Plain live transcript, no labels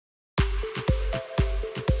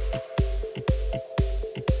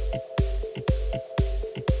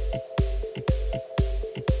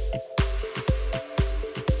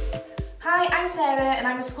Sarah and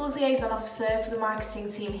I'm a Schools Liaison Officer for the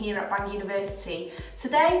marketing team here at Bangor University.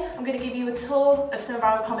 Today I'm going to give you a tour of some of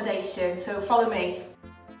our accommodation, so follow me.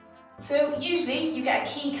 So usually you get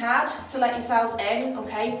a key card to let yourselves in,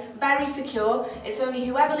 okay? Very secure. It's only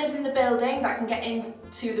whoever lives in the building that can get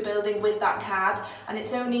into the building with that card, and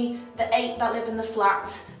it's only the 8 that live in the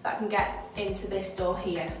flat that can get into this door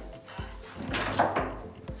here.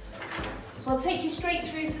 So I'll take you straight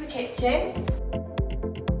through to the kitchen.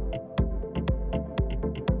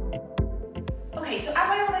 Okay, so as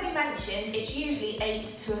I already mentioned, it's usually 8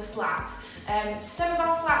 to a flat. Some of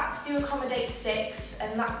our flats do accommodate 6,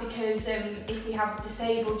 and that's because if we have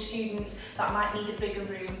disabled students that might need a bigger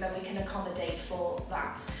room, then we can accommodate for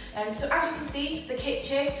that. So as you can see, the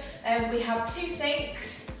kitchen, we have 2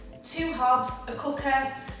 sinks, 2 hobs, a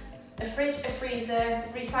cooker, a fridge, a freezer,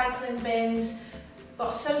 recycling bins.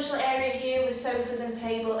 Got a social area here with sofas and a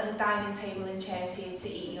table, and a dining table and chairs here to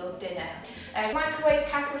eat your dinner. Microwave,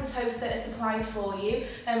 kettle and toaster are supplied for you.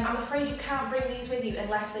 I'm afraid you can't bring these with you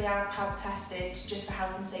unless they are pad tested, just for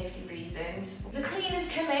health and safety reasons. The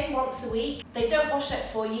cleaners come in once a week. They don't wash it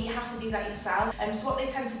for you, you have to do that yourself. So what they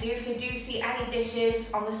tend to do, if they do see any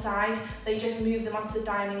dishes on the side, they just move them onto the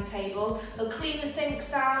dining table. They'll clean the sinks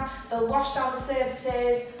down, they'll wash down the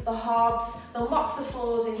surfaces, the hobs, they'll mop the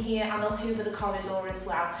floors in here, and they'll hoover the corridor as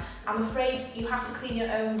well. I'm afraid you have to clean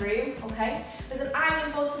your own room, okay? There's an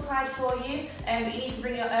ironing board supplied for you, but you need to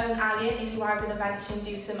bring your own iron if you are going to venture and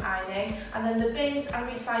do some ironing. And then the bins and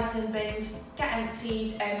recycling bins get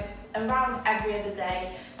emptied around every other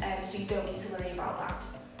day, so you don't need to worry about that.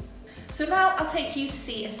 So now I'll take you to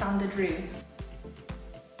see a standard room.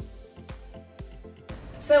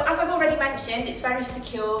 So as I've already mentioned, it's very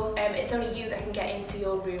secure. It's only you that can get into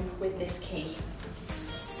your room with this key.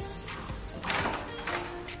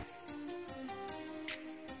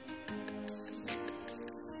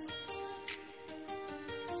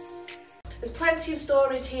 There's plenty of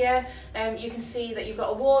storage here. You can see that you've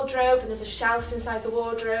got a wardrobe, and there's a shelf inside the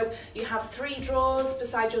wardrobe. You have 3 drawers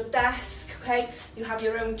beside your desk, okay? You have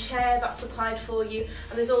your own chair that's supplied for you,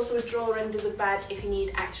 and there's also a drawer under the bed if you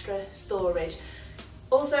need extra storage.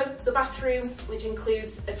 Also, the bathroom, which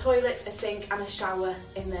includes a toilet, a sink and a shower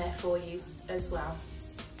in there for you as well.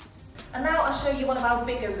 And now I'll show you one of our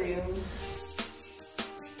bigger rooms.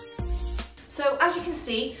 So as you can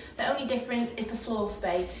see, the only difference is the floor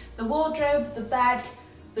space. The wardrobe, the bed,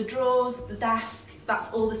 the drawers, the desk,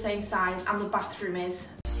 that's all the same size, and the bathroom is.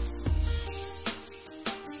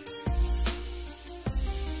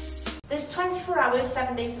 There's 24 hours,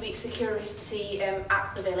 7 days a week security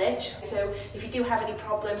at the village. So if you do have any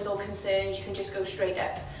problems or concerns, you can just go straight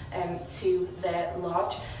up to their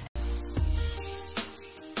lodge.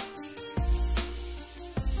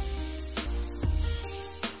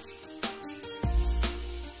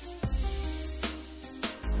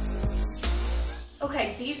 Okay,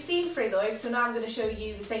 so you've seen Frigoy, so now I'm going to show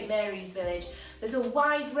you the St Mary's village. There's a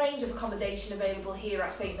wide range of accommodation available here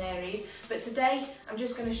at St Mary's, but today I'm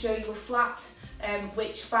just going to show you a flat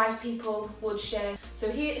which 5 people would share. So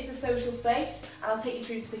here is the social space, and I'll take you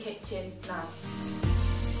through to the kitchen now.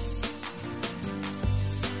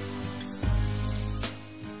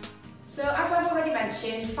 So as I've already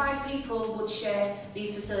mentioned, 5 people would share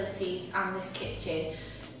these facilities and this kitchen.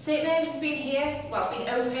 St Mary's has been here, well, been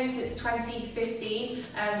open since 2015,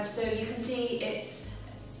 so you can see it's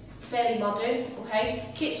fairly modern, okay?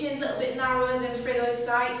 Kitchen's a little bit narrower than Frigoy's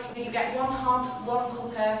site. You get 1 hob, 1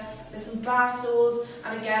 cooker, there's some bar stools,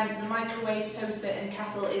 and again, the microwave, toaster and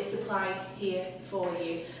kettle is supplied here for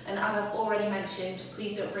you. And as I've already mentioned,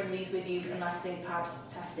 please don't bring these with you unless they're pad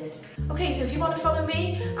tested. Okay, so if you want to follow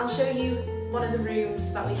me, I'll show you one of the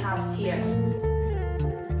rooms that we have here.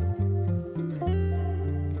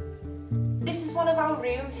 This is one of our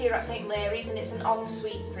rooms here at St Mary's, and it's an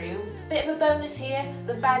ensuite room. Bit of a bonus here,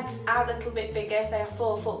 the beds are a little bit bigger. They are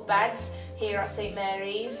 4-foot beds here at St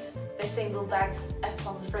Mary's. They're single beds up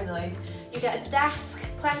on the Frigoys. You get a desk,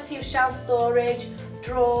 plenty of shelf storage,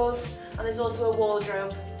 drawers, and there's also a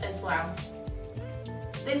wardrobe as well.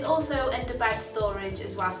 There's also under bed storage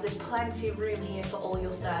as well, so there's plenty of room here for all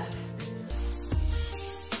your stuff.